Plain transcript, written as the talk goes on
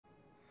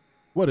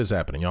What is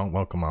happening, y'all?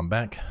 Welcome on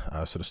back.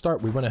 So to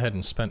start, we went ahead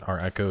and spent our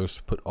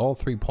echoes, put all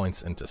 3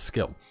 points into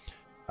skill.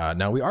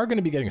 Now we are going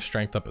to be getting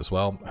strength up as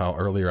well. How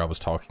earlier I was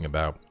talking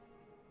about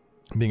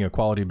being a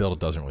quality build, it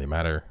doesn't really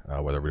matter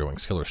whether we're doing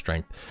skill or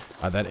strength.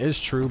 That is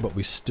true, but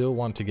we still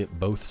want to get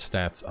both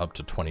stats up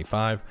to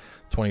 25.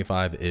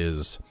 25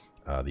 is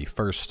the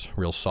first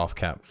real soft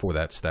cap for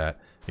that stat.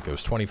 It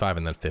goes 25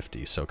 and then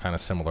 50, so kind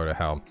of similar to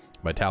how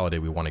Vitality,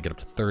 we want to get up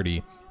to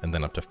 30 and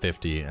then up to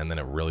 50, and then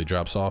it really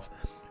drops off.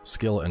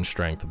 Skill and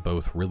strength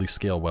both really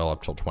scale well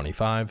up till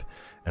 25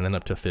 and then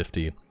up to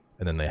 50,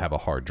 and then they have a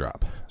hard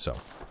drop. So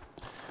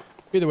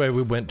either way,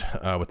 we went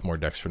with more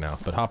dex for now,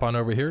 but hop on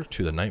over here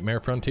to the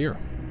Nightmare Frontier.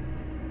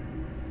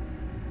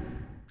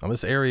 Now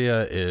this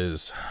area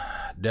is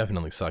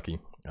definitely sucky.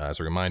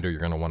 As a reminder, you're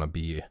going to want to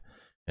be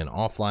in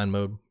offline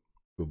mode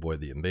to avoid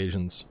the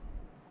invasions.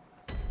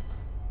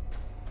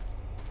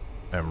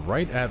 And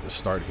right at the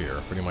start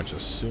here, pretty much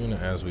as soon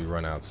as we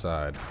run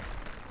outside,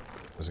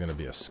 there's going to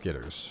be a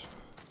skitters.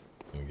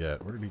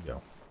 Get, where did he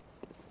go?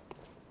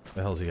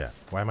 The hell's he at?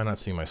 Why am I not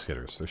seeing my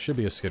skitters? There should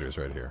be a skitters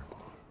right here.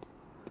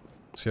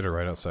 Skitter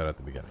right outside at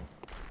the beginning.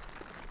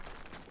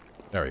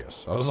 There he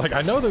is. I was like,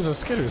 I know there's a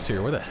skitters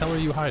here. Where the hell are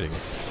you hiding?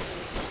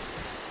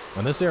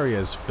 And this area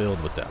is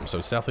filled with them, so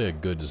it's definitely a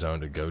good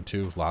zone to go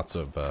to. Lots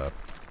of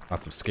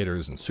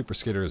skitters and super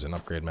skitters and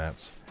upgrade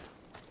mats.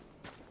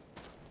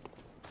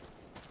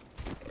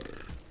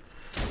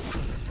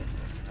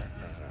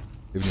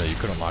 Even though you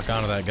couldn't lock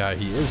onto that guy,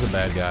 he is a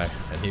bad guy,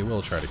 and he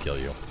will try to kill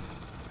you.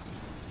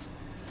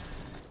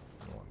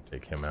 I want to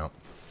take him out.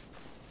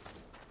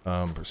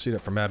 Proceed up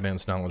for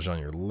Madman's Knowledge on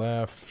your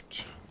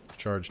left.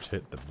 Charge to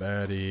hit the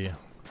baddie.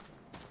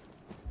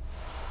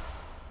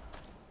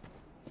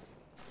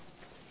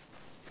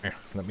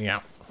 Let me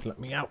out. Let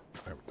me out.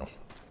 There we go.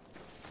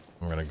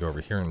 I'm going to go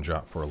over here and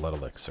drop for a lead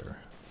elixir.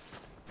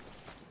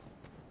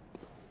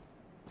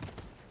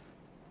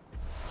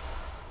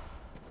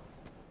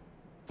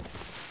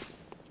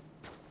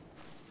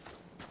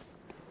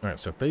 Alright,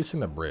 so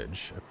facing the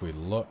bridge, if we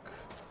look,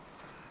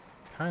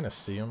 kind of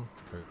see him.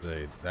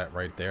 There's that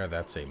right there,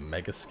 that's a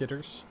mega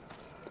skitters.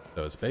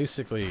 So it's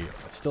basically,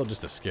 it's still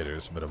just a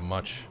skitters, but a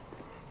much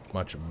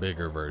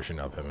bigger version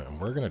of him. And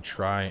we're going to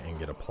try and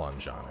get a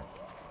plunge on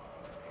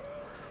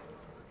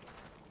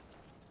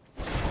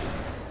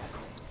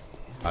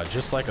it.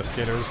 Just like a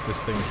skitters,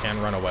 this thing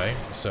can run away.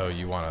 So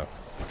you want to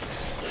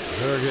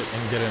zerg it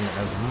and get in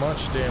as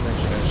much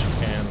damage as you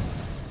can.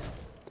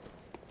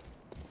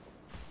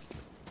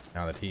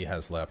 Now that he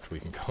has left,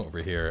 we can go over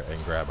here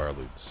and grab our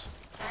loots.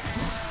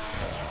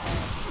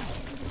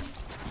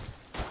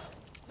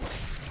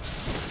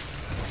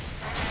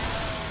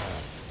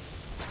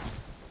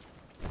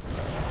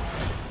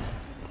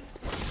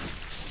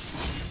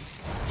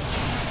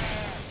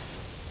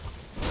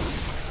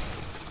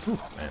 Whew,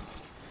 man.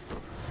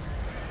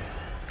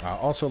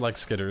 Also, like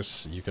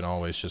skitters, you can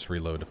always just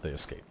reload if they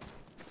escape.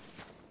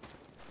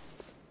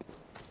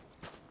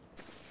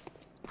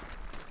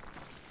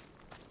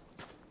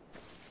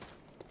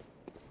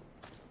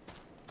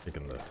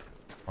 Taking the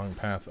long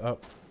path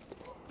up.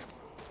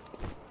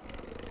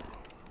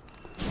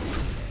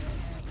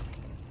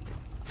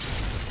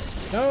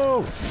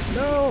 No!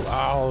 No!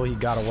 Oh, he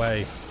got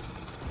away.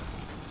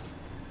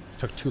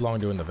 Took too long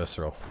doing the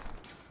visceral.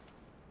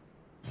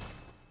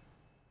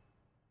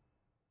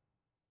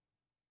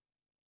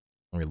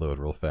 Reload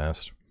real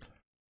fast.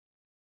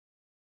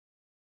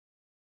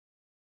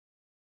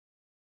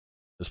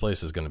 This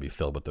place is going to be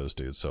filled with those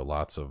dudes, so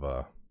lots of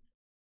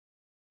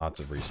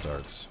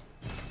restarts.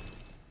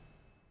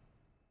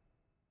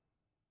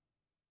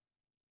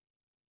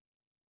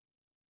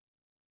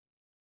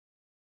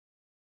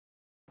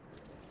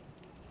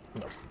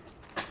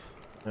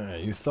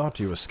 You thought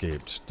you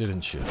escaped,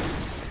 didn't you?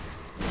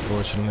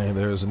 Fortunately,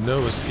 there's no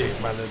escape,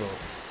 my little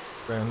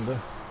friend.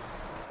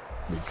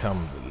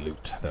 Become the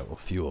loot that will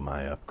fuel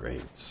my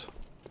upgrades.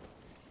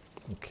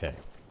 Okay.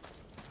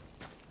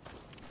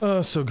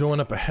 So going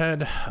up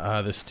ahead,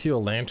 this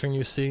teal lantern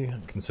you see,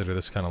 consider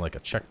this kind of like a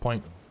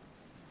checkpoint.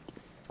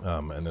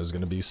 And there's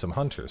going to be some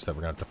hunters that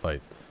we're going to have to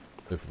fight.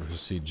 If we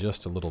proceed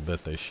just a little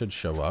bit, they should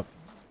show up.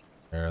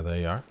 There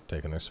they are,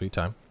 taking their sweet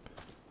time.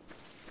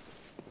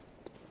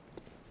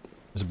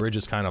 This bridge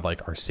is kind of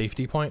like our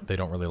safety point. They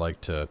don't really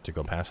like to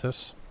go past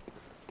this.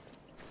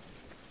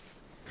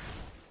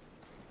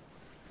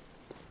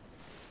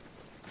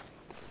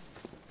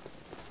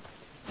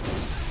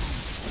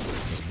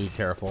 Just be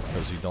careful,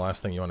 because the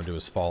last thing you want to do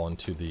is fall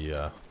into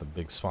the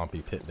big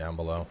swampy pit down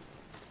below.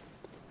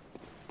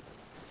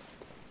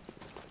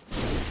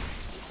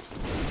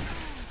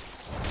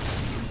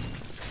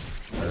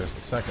 There's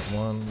the second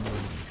one.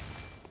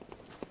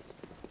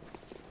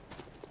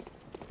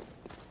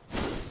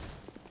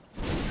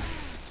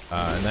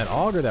 And that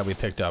auger that we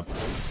picked up,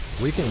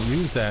 we can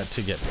use that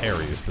to get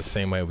parries the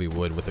same way we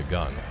would with a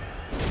gun.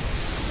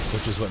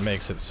 Which is what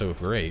makes it so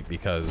great,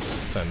 because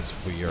since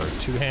we are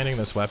two-handing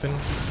this weapon,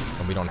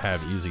 and we don't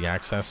have easy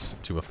access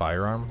to a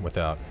firearm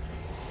without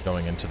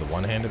going into the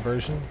one-handed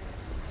version,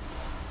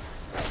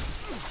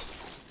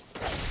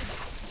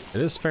 It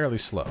is fairly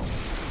slow.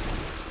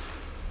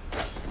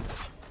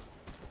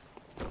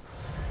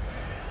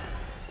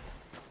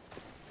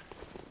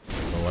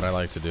 But what I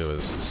like to do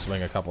is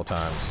swing a couple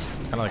times,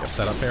 kind of like a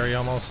setup parry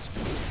almost.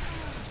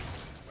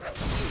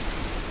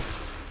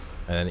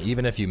 And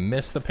even if you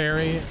miss the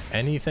parry,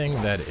 anything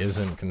that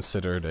isn't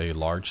considered a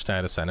large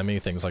status enemy,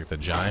 things like the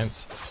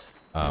giants,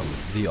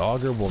 the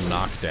auger will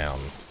knock down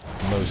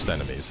most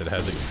enemies. It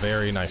has a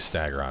very nice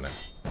stagger on it.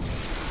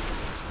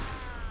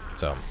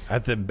 So,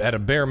 at a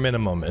bare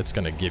minimum, it's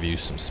going to give you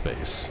some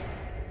space.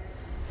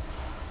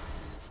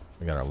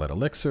 We got our lead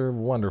elixir.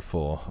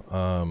 Wonderful.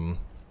 I'm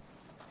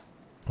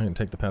going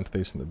to take the path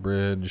facing the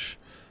bridge.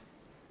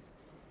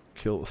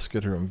 Kill the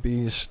skitter and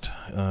beast.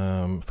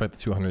 Fight the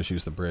 2 hunters,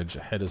 use the bridge.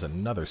 Ahead is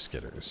another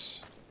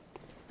skitters.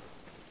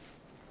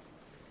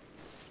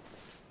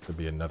 Could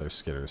be another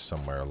skitters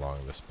somewhere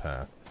along this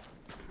path.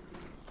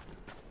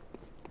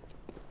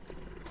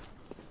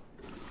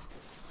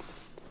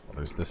 Well,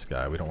 there's this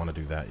guy. We don't want to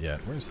do that yet.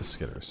 Where's the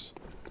skitters?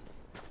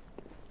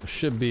 There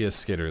should be a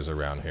skitters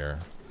around here.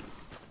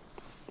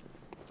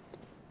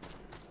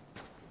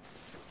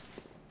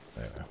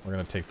 Anyway, we're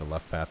going to take the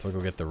left path. We'll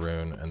go get the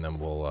rune, and then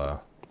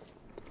we'll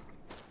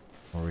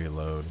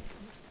reload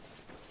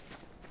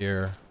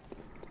here.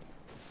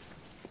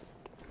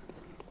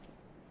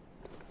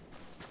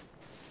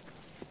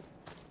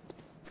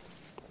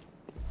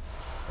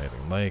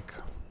 Bathing Lake.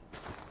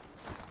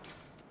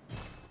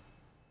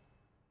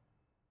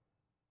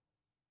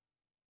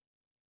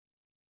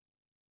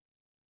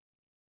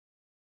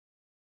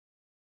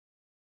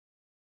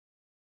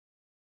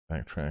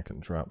 Backtrack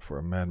and drop for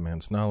a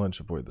madman's knowledge.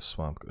 Avoid the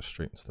swamp. Go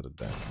straight instead of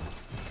down.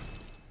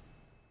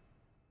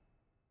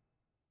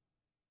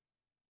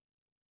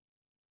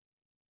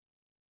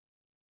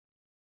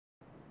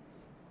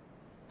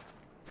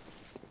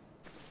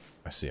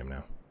 I see him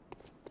now.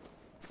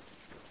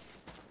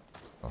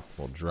 Oh,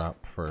 we'll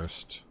drop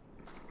first.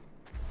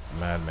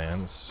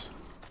 Madman's.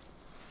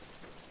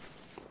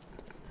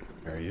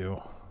 Where are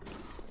you?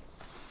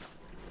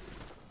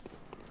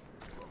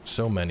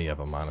 So many of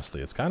them,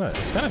 honestly. It's kind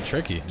of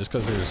tricky, just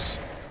because there's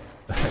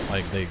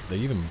like they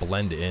even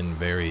blend in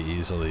very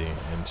easily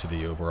into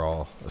the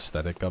overall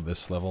aesthetic of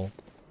this level.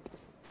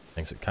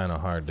 Makes it kind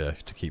of hard to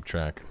keep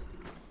track.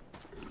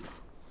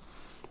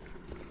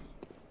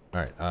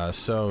 Alright,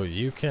 so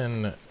you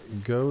can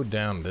go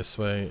down this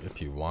way if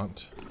you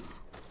want.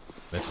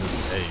 This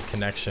is a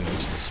connection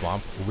into the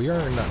swamp. We're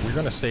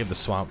going to save the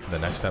swamp for the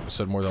next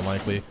episode, more than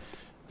likely.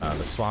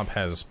 The swamp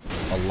has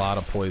a lot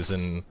of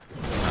poison,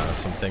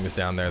 some things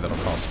down there that'll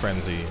cause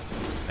frenzy.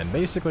 And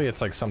basically,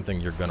 it's like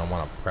something you're going to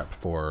want to prep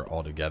for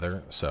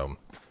altogether. So,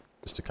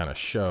 just to kind of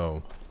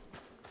show,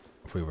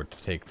 if we were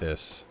to take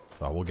this,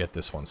 well, we'll get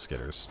this one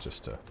skitters,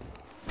 just to...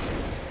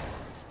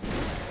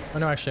 Oh,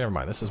 no, actually, never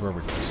mind. This is where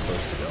we're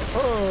supposed to go.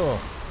 Oh!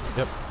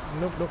 Yep.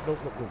 Nope.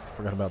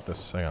 Forgot about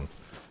this. Hang on.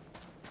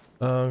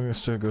 I'm going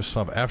to go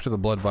swamp. After the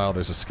blood vial,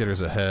 there's a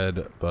skitters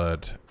ahead,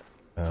 but...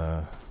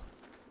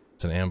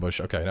 it's an ambush.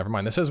 Okay, never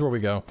mind. This is where we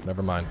go.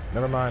 Never mind.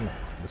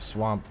 The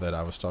swamp that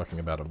I was talking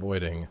about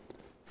avoiding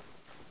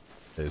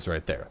is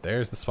right there.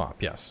 There's the swamp.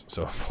 Yes.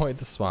 So avoid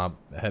the swamp.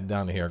 Head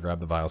down here. Grab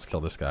the vials.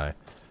 Kill this guy.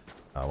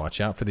 Watch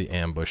out for the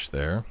ambush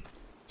there.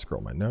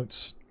 Scroll my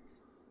notes.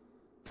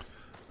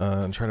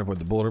 Try to avoid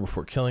the boulder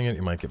before killing it.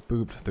 You might get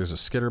booped. There's a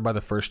skitter by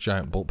the first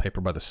giant, bolt paper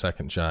by the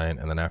second giant,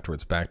 and then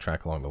afterwards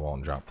backtrack along the wall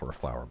and drop for a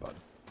flower bud.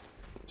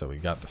 So we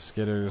got the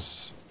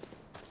skitters.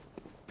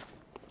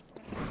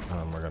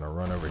 We're gonna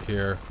run over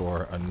here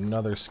for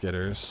another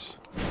skitters.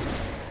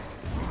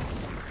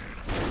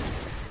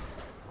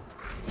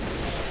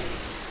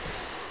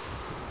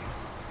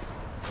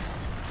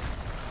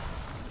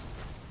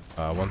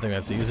 One thing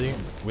that's easy,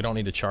 we don't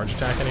need to charge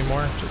attack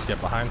anymore. Just get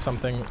behind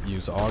something,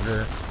 use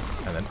auger,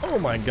 and then, oh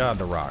my god,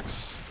 the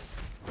rocks.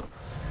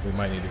 We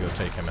might need to go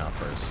take him out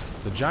first.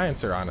 The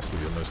giants are honestly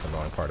the most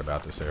annoying part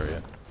about this area.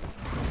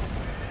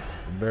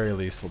 At the very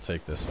least, we'll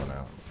take this one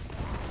out.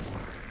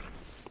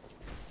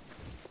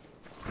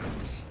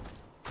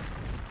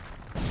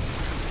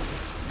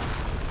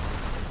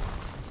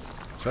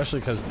 Especially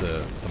because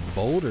the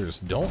boulders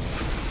don't...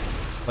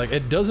 Like,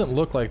 it doesn't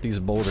look like these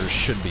boulders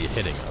should be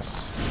hitting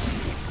us.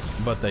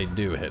 But they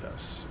do hit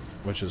us.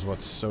 Which is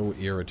what's so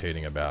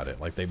irritating about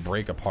it. Like, they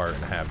break apart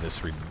and have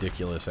this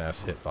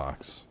ridiculous-ass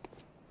hitbox.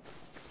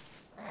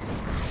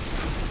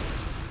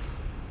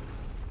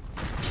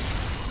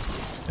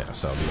 Yeah,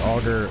 so the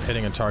auger,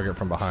 hitting a target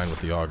from behind with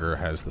the auger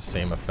has the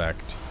same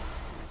effect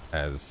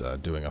as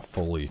doing a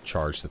fully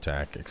charged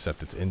attack,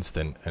 except it's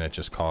instant and it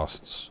just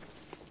costs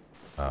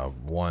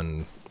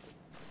one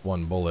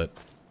bullet,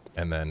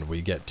 and then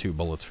we get 2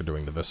 bullets for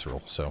doing the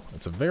visceral. So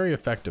it's a very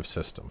effective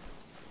system.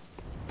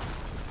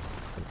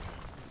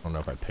 I don't know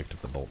if I picked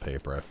up the bolt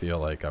paper. I feel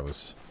like I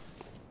was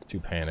too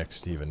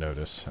panicked to even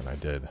notice, and I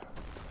did.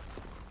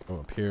 Go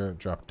up here,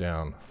 drop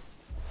down.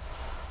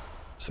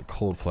 It's a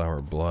cold flower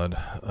blood.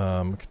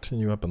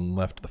 Continue up and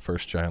left the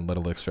first giant, lead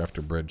elixir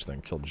after bridge, then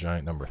kill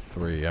giant number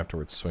 3.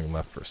 Afterwards, swing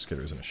left for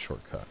skitters in a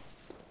shortcut.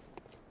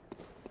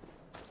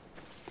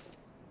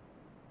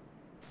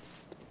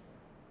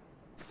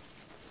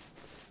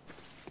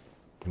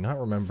 do not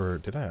remember.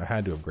 Did I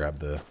had to have grabbed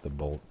the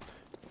bolt.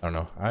 I don't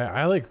know.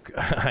 I like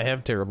I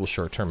have terrible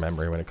short-term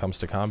memory when it comes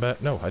to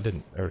combat. No, I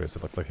didn't. There it is.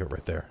 It looked like it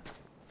right there.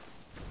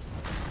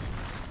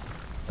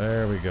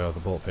 There we go, the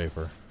bolt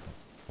paper.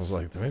 I was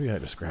like, maybe I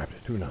just grabbed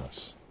it. Who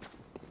knows?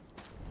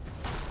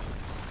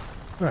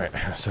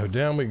 Alright, so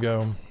down we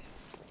go.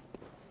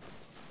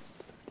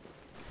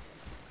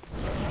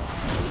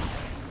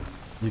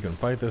 You can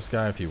fight this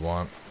guy if you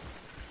want.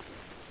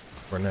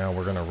 For now,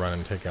 we're gonna run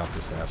and take out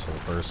this asshole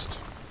first.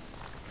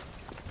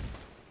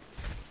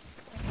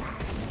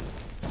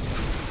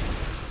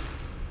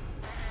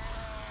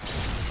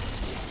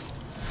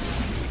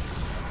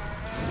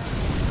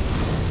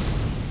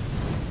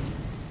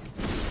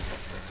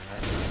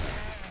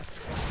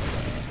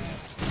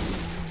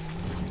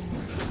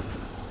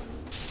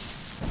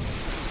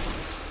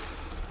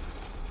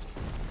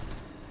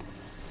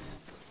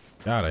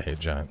 God, I hate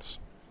giants.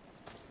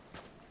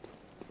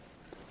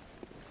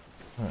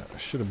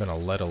 Should have been a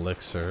lead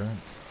elixir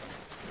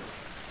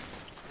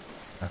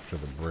after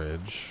the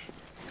bridge.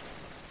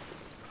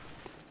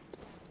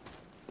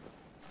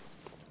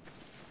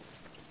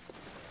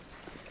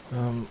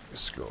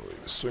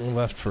 Swing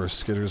left for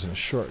skitters and a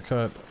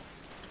shortcut.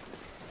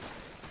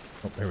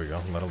 Oh, here we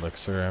go. Lead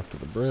elixir after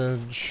the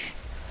bridge.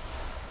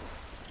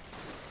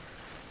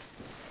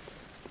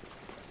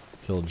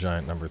 Kill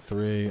giant number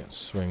 3.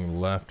 Swing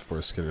left for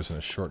skitters and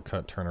a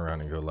shortcut. Turn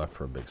around and go left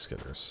for a big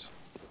skitters.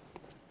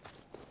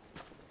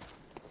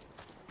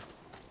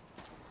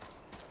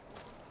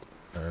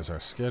 There's our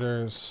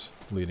skitters,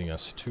 leading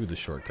us to the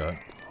shortcut.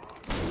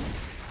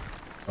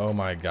 Oh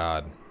my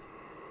god.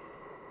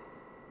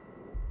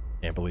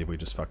 Can't believe we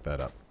just fucked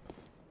that up.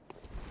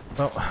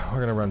 Well,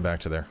 we're gonna run back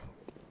to there.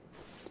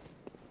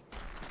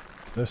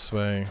 This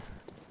way,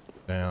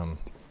 down.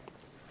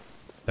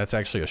 That's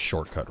actually a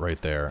shortcut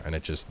right there, and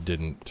it just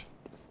did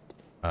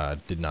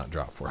not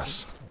drop for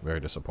us. Very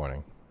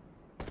disappointing.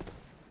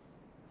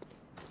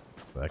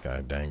 That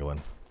guy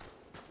dangling.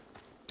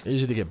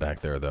 Easy to get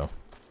back there, though.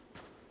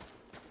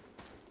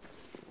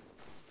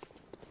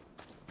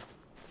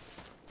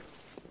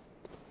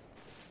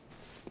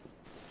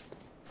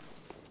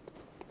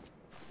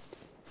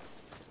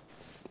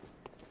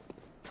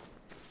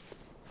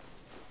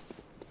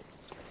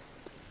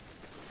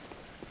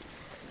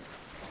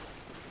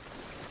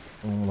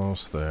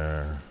 Almost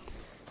there.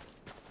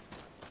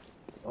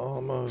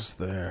 Almost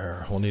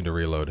there. We'll need to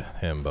reload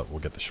him, but we'll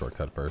get the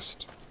shortcut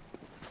first.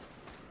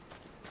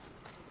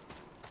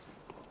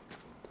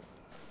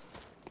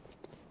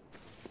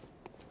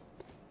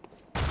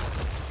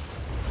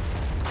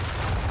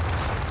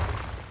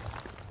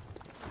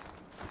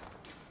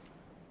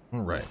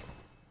 All right.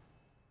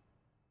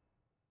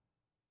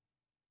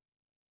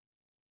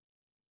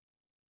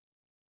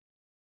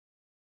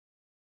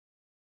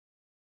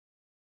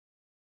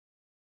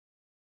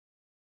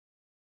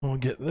 We'll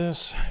get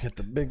this, get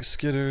the big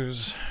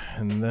skitters,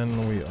 and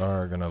then we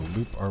are gonna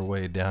loop our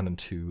way down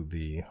into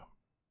the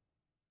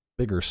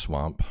bigger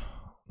swamp,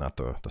 not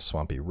the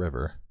swampy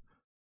river.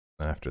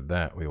 After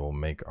that, we will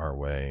make our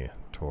way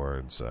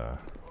towards the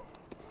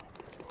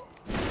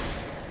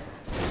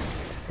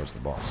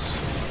boss.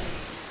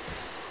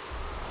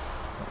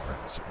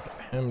 Alright, so we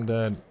got him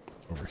dead.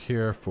 Over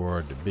here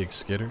for the big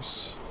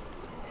skitters.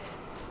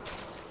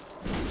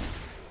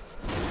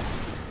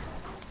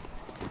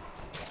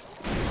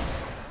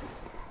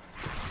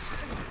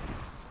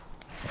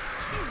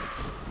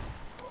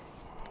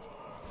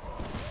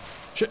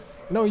 Shit!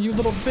 No, you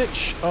little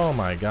bitch! Oh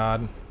my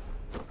god.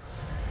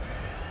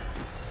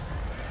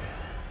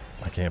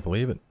 I can't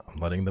believe it. I'm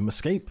letting them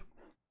escape.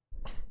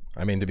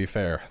 I mean, to be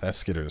fair, that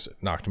skitters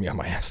knocked me on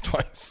my ass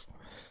twice.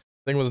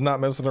 Thing was not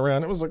messing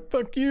around. It was like,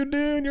 fuck you,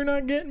 dude. You're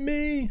not getting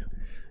me.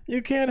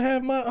 You can't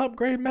have my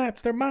upgrade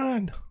mats. They're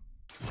mine.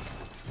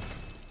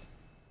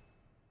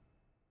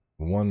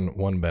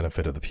 One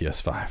benefit of the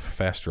PS5.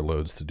 Faster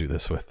loads to do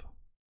this with.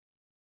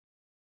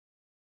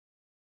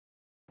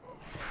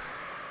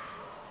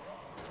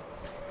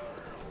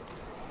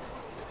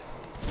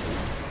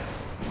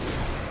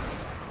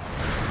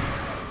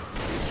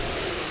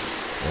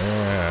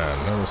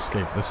 Yeah, no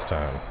escape this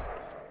time.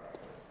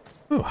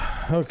 Whew,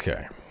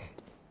 okay.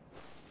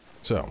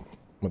 So,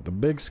 with the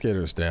big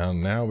skitters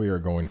down, now we are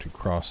going to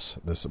cross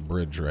this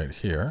bridge right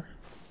here.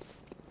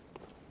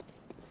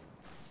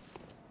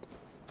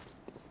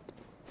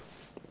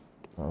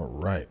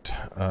 Alright,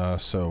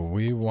 so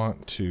we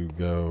want to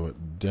go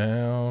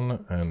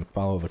down and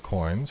follow the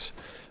coins.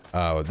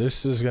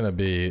 This is going to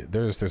be,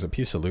 there's a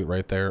piece of loot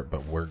right there,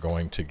 but we're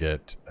going to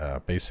get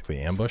basically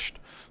ambushed.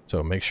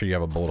 So make sure you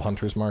have a bold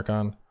hunter's mark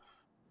on,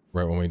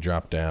 right when we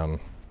drop down.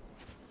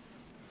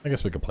 I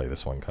guess we could play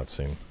this one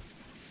cutscene.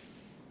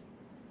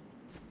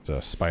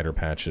 It's spider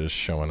patches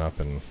showing up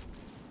and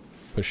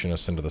pushing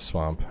us into the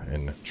swamp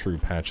in true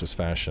patches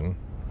fashion.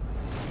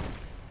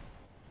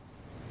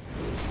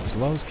 He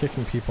loves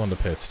kicking people into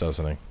pits,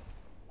 doesn't he?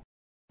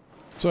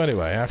 So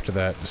anyway, after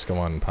that, just go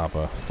on and pop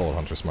a bold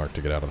hunter's mark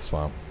to get out of the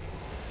swamp.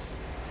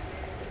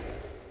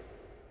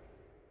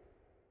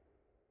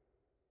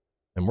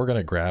 And we're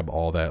gonna grab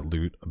all that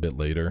loot a bit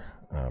later.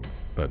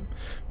 But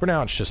for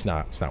now, it's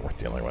not worth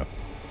dealing with.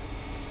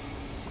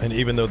 And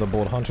even though the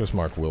Bold Hunter's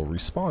Mark will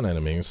respawn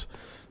enemies,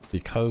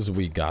 because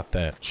we got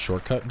that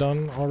shortcut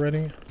done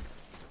already,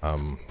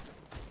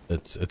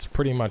 it's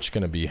pretty much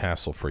going to be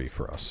hassle-free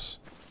for us.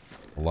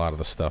 A lot of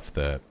the stuff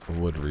that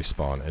would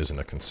respawn isn't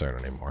a concern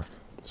anymore.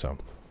 So,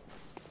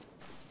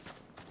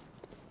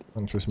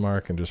 Hunter's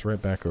Mark and just right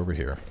back over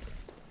here.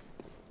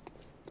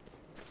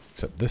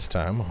 Except this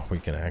time, we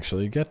can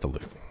actually get the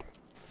loot.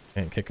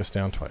 Can't kick us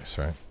down twice,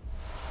 right?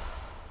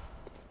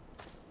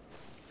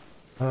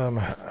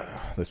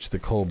 The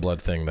cold blood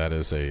thing, that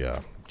is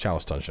a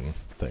chalice dungeon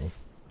thing.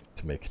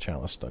 To make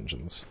chalice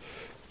dungeons.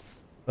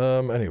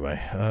 Anyway,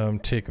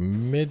 take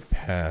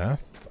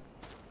mid-path.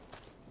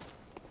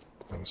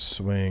 And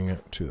swing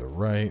to the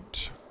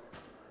right.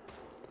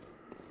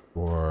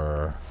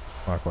 Or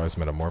clockwise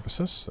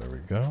metamorphosis. There we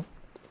go.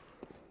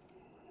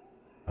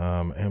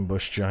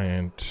 Ambush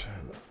giant.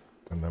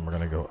 And then we're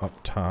gonna go up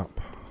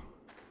top.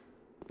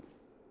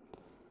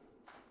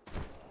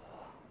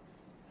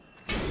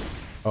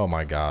 Oh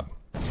my god.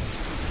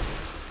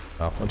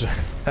 Oh,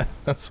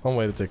 that's one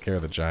way to take care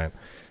of the giant.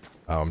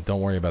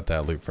 Don't worry about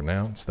that loot for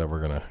now. Instead, we're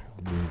gonna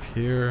leave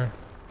here.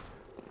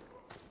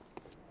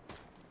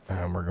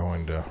 And we're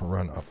going to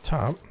run up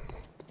top.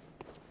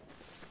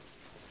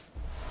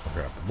 I'll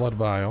grab the blood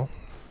vial.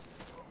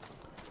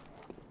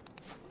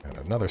 And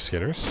another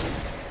skitters.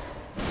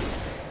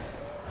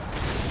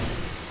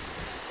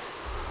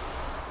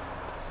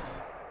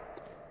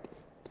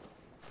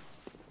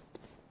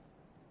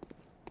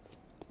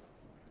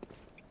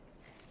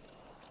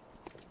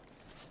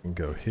 And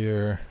go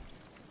here.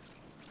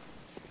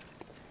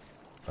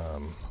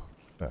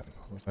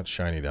 What's that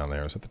shiny down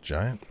there? Is that the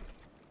giant?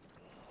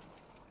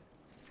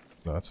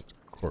 No, that's a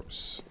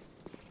corpse.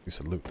 Piece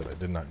of loot that I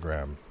did not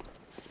grab.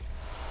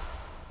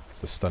 It's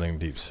the stunning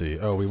deep sea.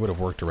 Oh, we would have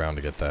worked around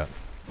to get that.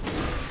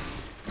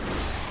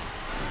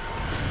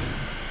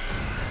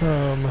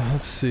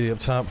 Let's see. Up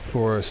top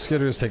for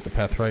skitters, take the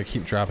path right,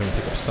 keep dropping,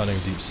 pick up stunning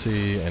deep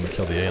sea, and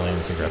kill the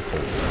aliens and grab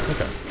cold.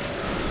 Okay.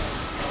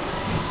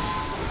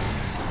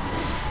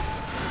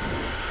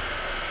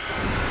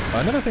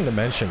 Another thing to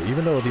mention,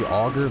 even though the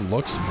auger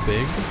looks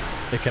big,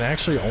 it can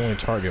actually only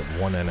target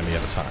one enemy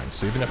at a time.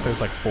 So even if there's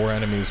like 4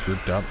 enemies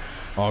grouped up,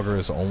 auger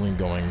is only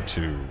going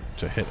to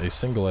hit a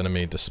single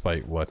enemy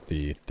despite what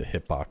the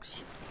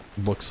hitbox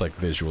looks like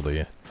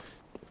visually.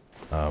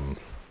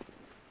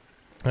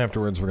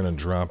 Afterwards, we're going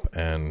to drop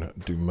and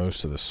do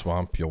most of the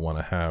swamp. You'll want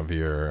to have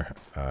your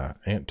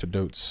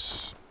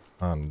antidotes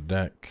on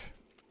deck.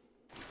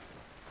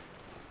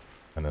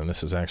 And then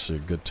this is actually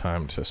a good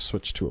time to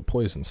switch to a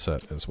poison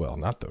set as well.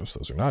 Not those.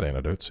 Those are not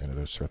antidotes.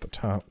 Antidotes are at the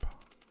top.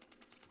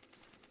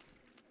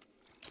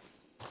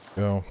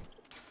 Go.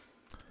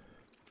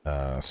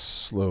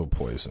 Slow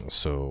poison,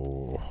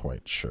 so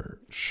White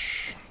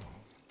Church.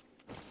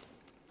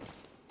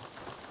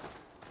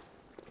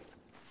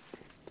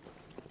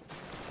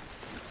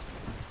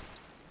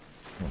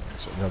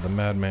 So we have the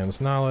Madman's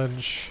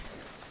Knowledge.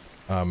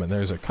 And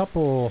there's a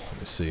couple, let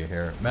me see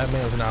here.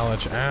 Madman's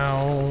Knowledge,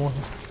 ow.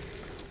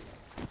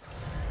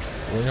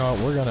 Well, you know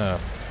what, we're gonna...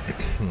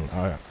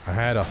 I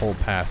had a whole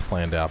path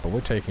planned out, but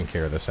we're taking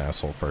care of this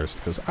asshole first,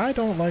 because I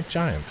don't like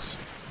giants.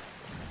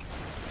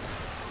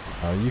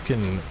 You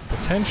can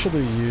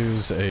potentially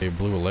use a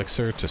blue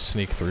elixir to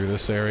sneak through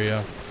this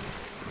area.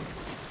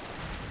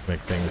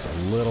 Make things a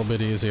little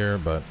bit easier,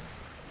 but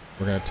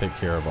we're gonna take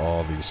care of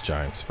all these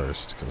giants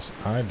first, because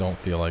I don't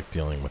feel like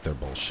dealing with their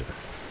bullshit.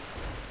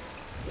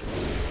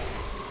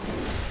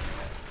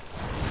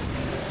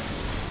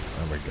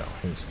 There we go.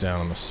 He's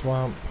down in the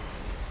swamp.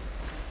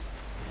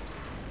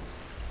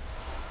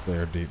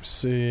 Clear deep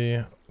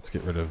sea. Let's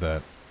get rid of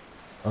that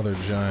other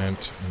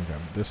giant and grab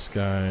this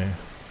guy.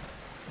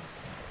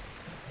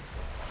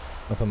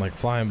 Nothing like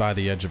flying by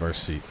the edge of our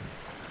seat.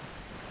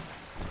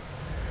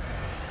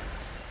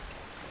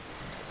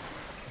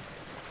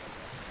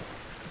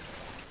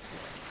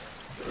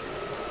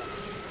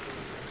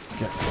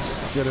 Get the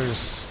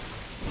skitters.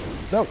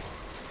 No!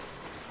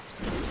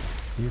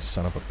 You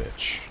son of a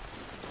bitch.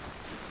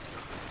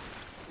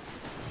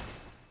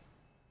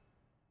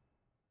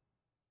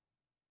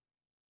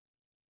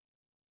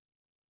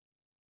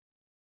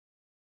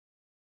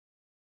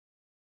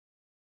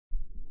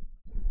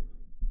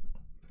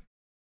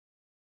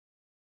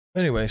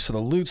 Anyway, so the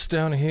loot's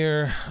down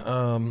here.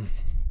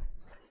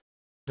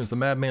 There's the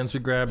madmans we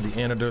grabbed, the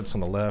antidotes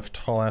on the left,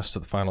 haul ass to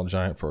the final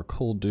giant for a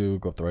cold dew,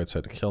 go up the right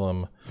side to kill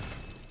him.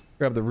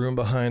 Grab the room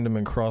behind him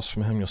and cross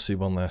from him, you'll see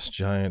one last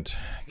giant.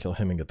 Kill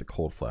him and get the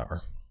cold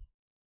flower.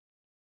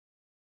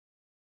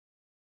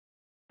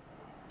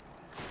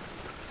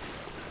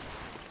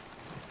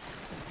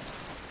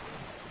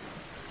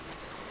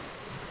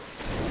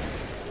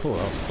 Cool,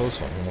 that was a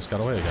close one. We almost got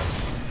away again.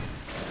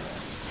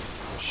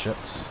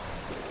 Shits.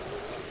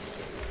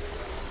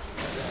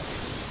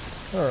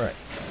 Alright.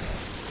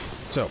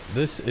 So,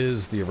 this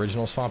is the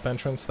original swamp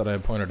entrance that I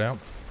pointed out.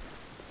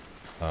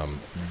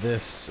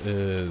 This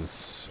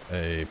is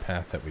a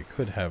path that we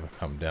could have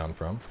come down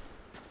from.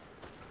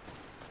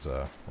 is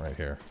right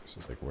here. This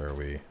is like where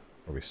we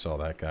saw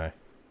that guy.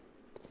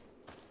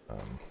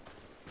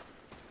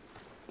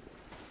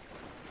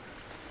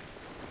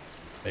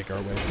 Make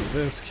our way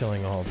through this,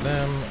 killing all of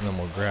them, and then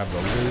we'll grab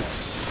the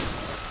loots.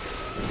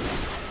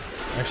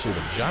 Actually,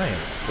 the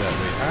giants that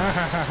we... Ah,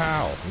 ha, ha,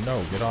 ha!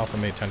 No, get off of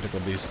me, tentacle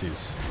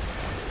beasties.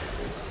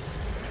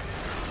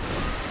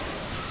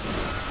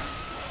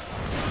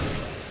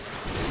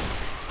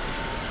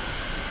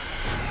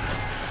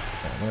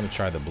 Okay, I'm going to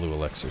try the blue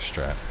elixir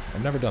strat.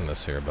 I've never done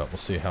this here, but we'll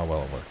see how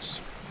well it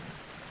works.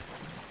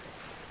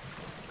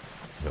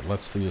 If it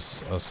lets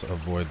us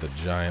avoid the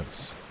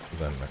giants,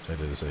 then it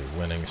is a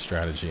winning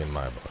strategy in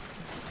my book.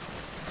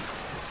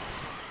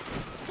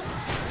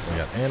 We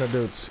got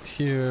antidotes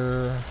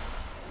here.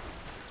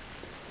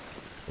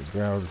 We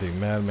grabbed the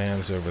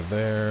madmans over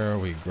there.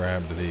 We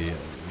grabbed the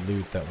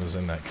loot that was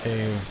in that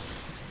cave.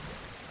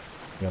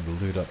 We got the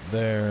loot up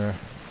there.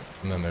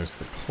 And then there's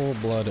the cold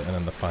blood and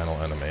then the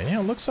final enemy. Yeah,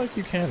 it looks like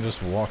you can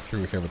just walk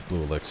through here with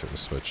blue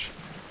elixirs, which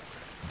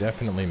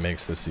definitely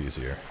makes this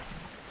easier.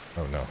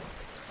 Oh no.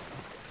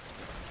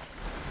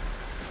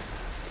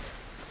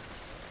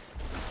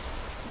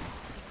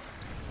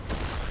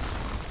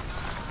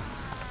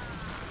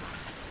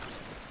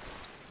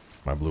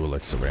 My blue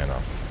elixir ran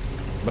off.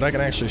 But I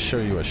can actually show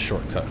you a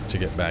shortcut to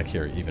get back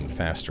here even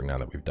faster now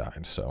that we've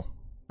died, so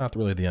not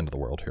really the end of the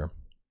world here.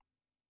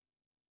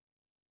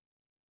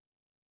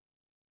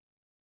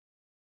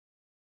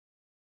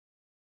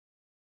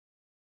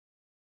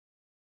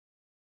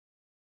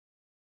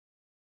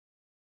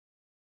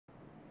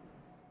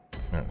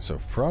 Alright, so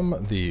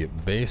from the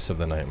base of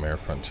the Nightmare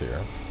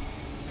Frontier,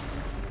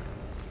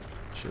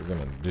 what you're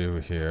gonna do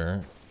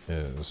here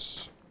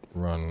is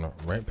run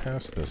right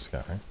past this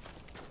guy.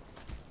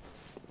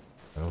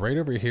 And right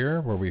over here,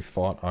 where we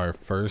fought our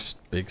first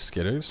big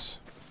skitters,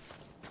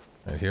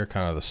 right here,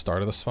 kind of the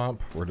start of the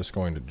swamp, we're just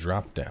going to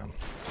drop down.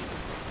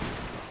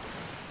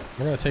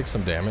 We're going to take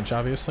some damage,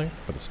 obviously,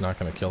 but it's not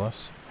going to kill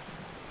us.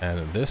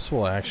 And this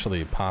will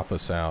actually pop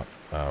us out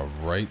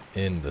right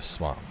in the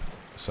swamp.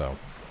 So,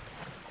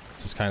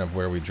 this is kind of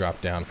where we drop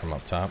down from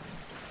up top.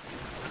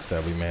 It's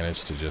that we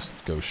managed to just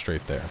go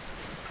straight there.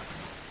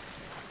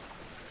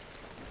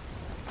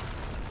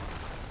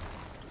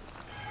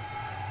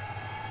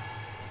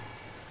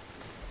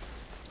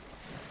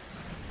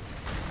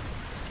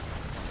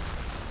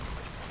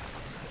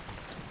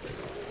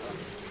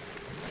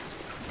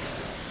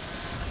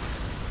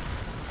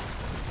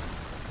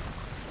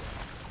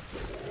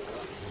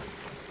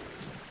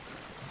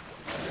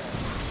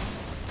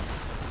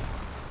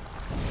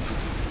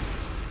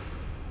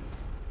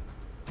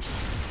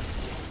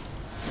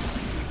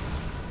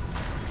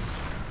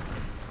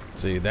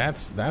 See,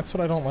 that's what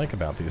I don't like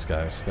about these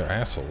guys. They're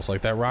assholes.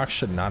 Like, that rock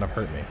should not have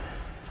hurt me,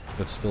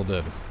 but still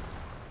did.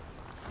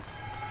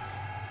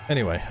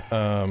 Anyway,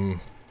 let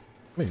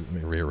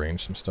me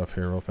rearrange some stuff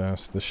here real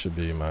fast. This should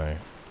be my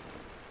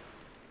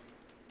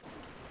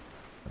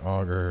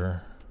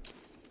auger.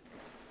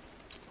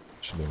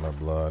 Should be my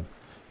blood.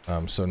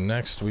 So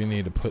next we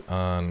need to put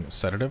on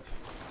sedative,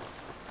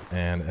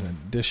 and in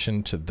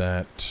addition to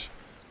that,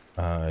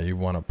 you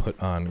want to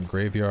put on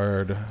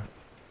graveyard,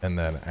 and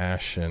then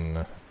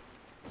ashen.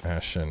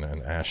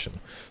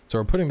 So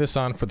we're putting this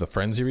on for the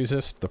frenzy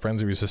resist. The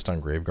frenzy resist on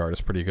Graveguard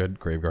is pretty good.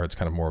 Graveguard's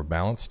kind of more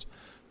balanced.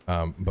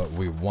 But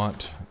we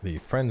want the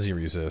frenzy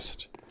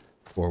resist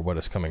for what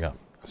is coming up.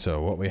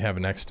 So what we have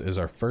next is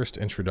our first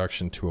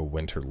introduction to a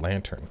winter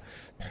lantern.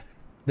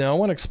 Now I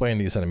want to explain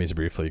these enemies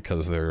briefly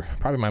because they're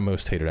probably my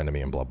most hated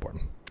enemy in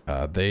Bloodborne.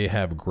 They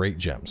have great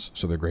gems,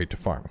 so they're great to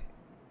farm.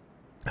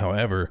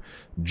 However,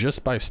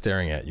 just by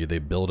staring at you, they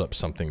build up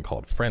something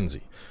called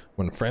frenzy.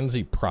 When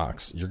frenzy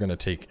procs, you're going to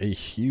take a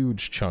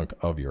huge chunk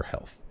of your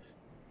health.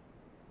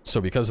 So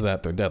because of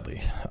that, they're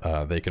deadly.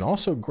 They can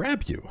also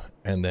grab you,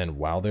 and then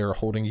while they're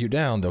holding you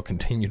down, they'll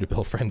continue to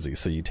build frenzy.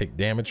 So you take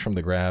damage from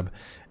the grab,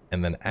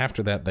 and then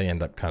after that, they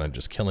end up kind of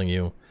just killing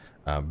you.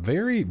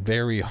 Very,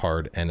 very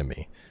hard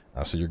enemy.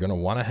 So you're going to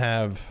want to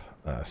have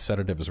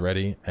sedatives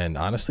ready, and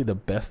honestly, the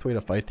best way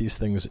to fight these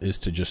things is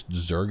to just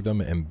zerg them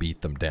and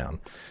beat them down.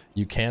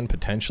 You can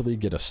potentially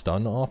get a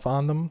stun off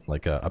on them,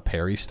 like a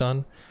parry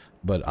stun,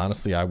 but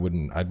honestly,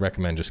 I'd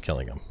recommend just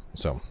killing them.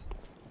 So,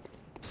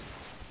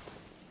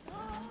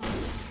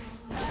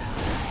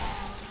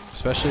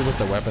 especially with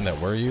the weapon that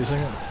we're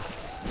using,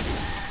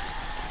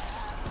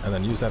 and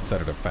then use that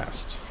sedative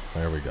fast.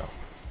 There we go.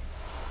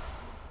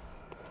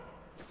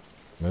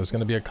 There's going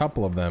to be a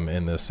couple of them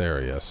in this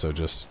area, so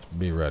just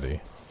be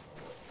ready.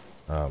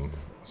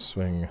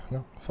 Swing.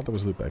 No, I thought there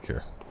was loot back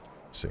here.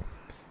 Let's see.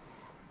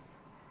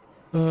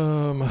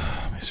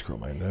 Let me scroll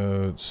my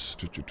notes.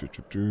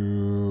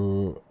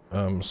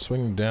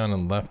 Swing down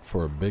and left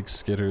for big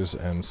skitters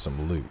and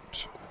some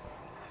loot.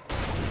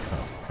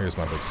 Oh, here's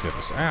my big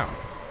skitters. Ow!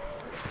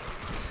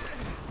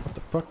 What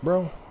the fuck,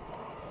 bro?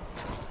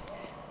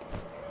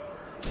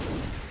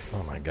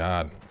 Oh my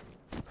god.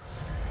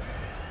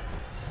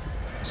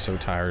 I'm so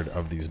tired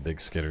of these big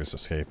skitters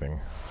escaping.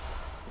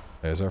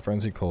 There's our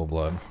frenzy cold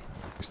blood.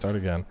 We start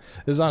again.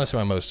 This is honestly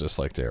my most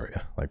disliked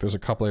area. Like, there's a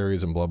couple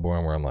areas in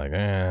Bloodborne where I'm like,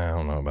 I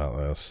don't know about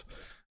this.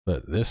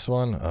 But this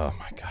one, oh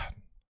my god.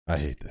 I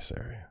hate this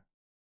area.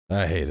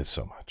 I hate it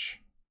so much.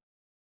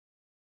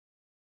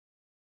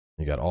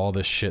 You got all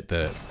this shit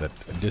that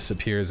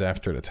disappears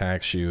after it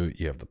attacks you.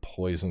 You have the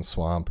poison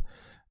swamp.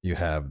 You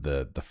have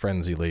the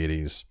frenzy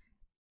ladies.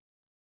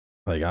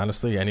 Like,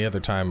 honestly, any other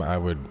time I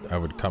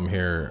would come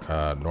here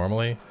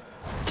normally,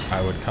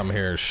 I would come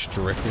here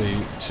strictly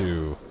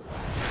to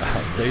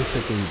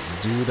basically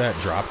do that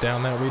drop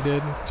down that we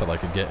did to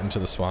like get into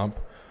the swamp,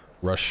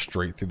 rush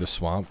straight through the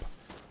swamp,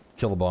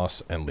 kill the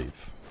boss, and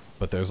leave.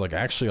 But there's like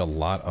actually a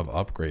lot of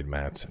upgrade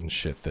mats and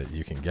shit that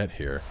you can get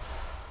here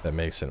that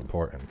makes it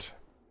important.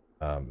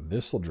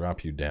 This will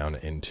drop you down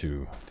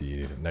into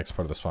the next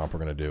part of the swamp we're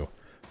gonna do.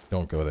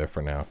 Don't go there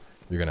for now.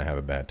 You're gonna have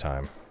a bad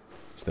time.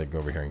 Instead, go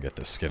over here and get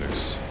the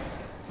skitters.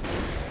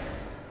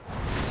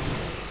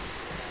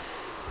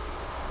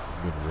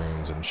 Good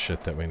runes and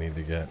shit that we need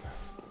to get.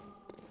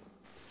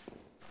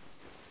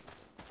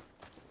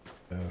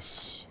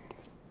 Yes.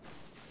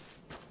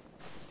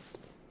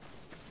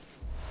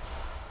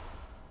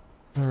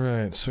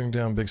 Alright, swing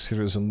down big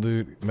skitters and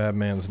loot.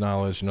 Madman's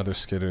knowledge, another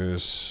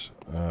skitters.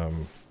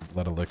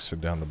 Let elixir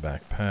down the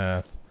back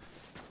path.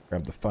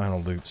 Grab the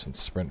final loots and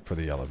sprint for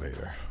the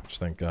elevator. Which,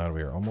 thank God,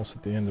 we are almost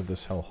at the end of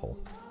this hellhole.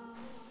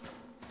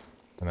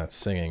 And that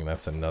singing,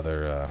 that's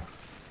another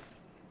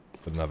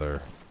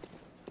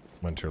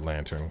winter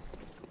lantern.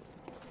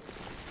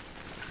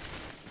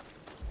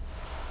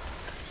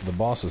 So the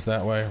boss is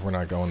that way. We're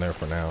not going there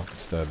for now.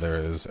 Instead, there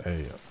is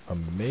a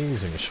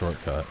amazing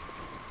shortcut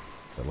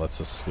that lets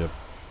us skip.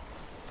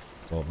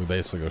 Well, we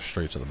basically go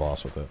straight to the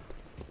boss with it.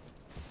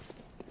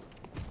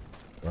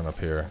 Run up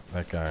here.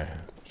 That guy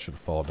should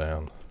fall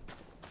down.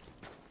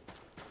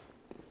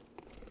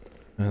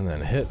 And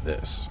then hit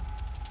this.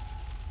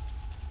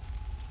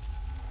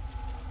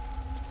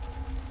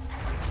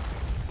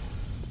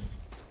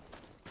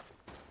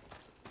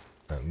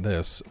 And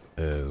this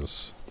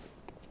is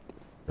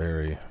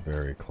very,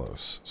 very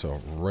close.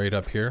 So right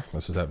up here,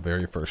 this is that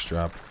very first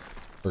drop.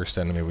 First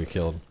enemy we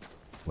killed.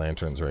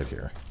 Lanterns right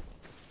here.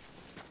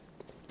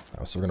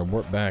 So we're gonna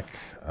warp back,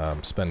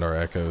 spend our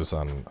echoes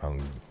on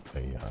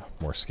a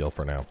more skill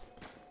for now.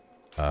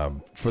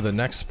 For the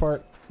next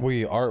part,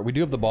 we do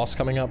have the boss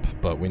coming up,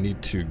 but we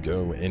need to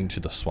go into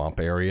the swamp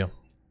area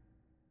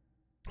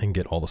and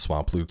get all the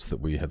swamp loots that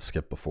we had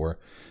skipped before.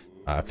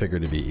 I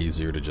figured it'd be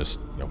easier to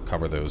just, you know,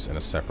 cover those in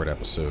a separate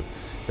episode.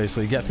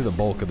 Basically, get through the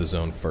bulk of the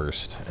zone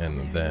first,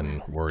 and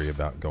then worry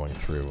about going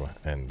through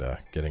and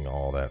getting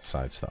all that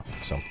side stuff.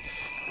 So,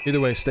 either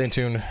way, stay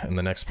tuned. In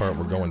the next part,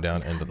 we're going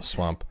down into the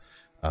swamp.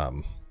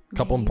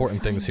 Couple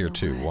important things here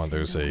too. One,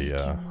 there's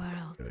I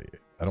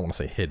don't want to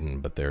say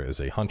hidden, but there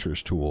is a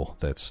hunter's tool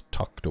that's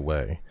tucked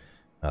away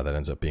that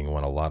ends up being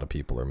one a lot of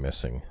people are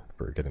missing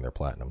for getting their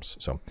platinums.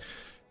 So.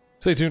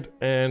 Stay tuned,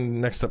 and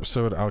next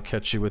episode I'll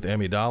catch you with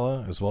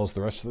Amidala, as well as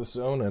the rest of this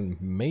zone, and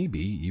maybe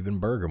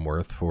even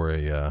Byrgenwerth for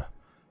a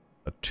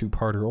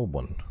two-parter old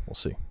one. We'll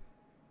see.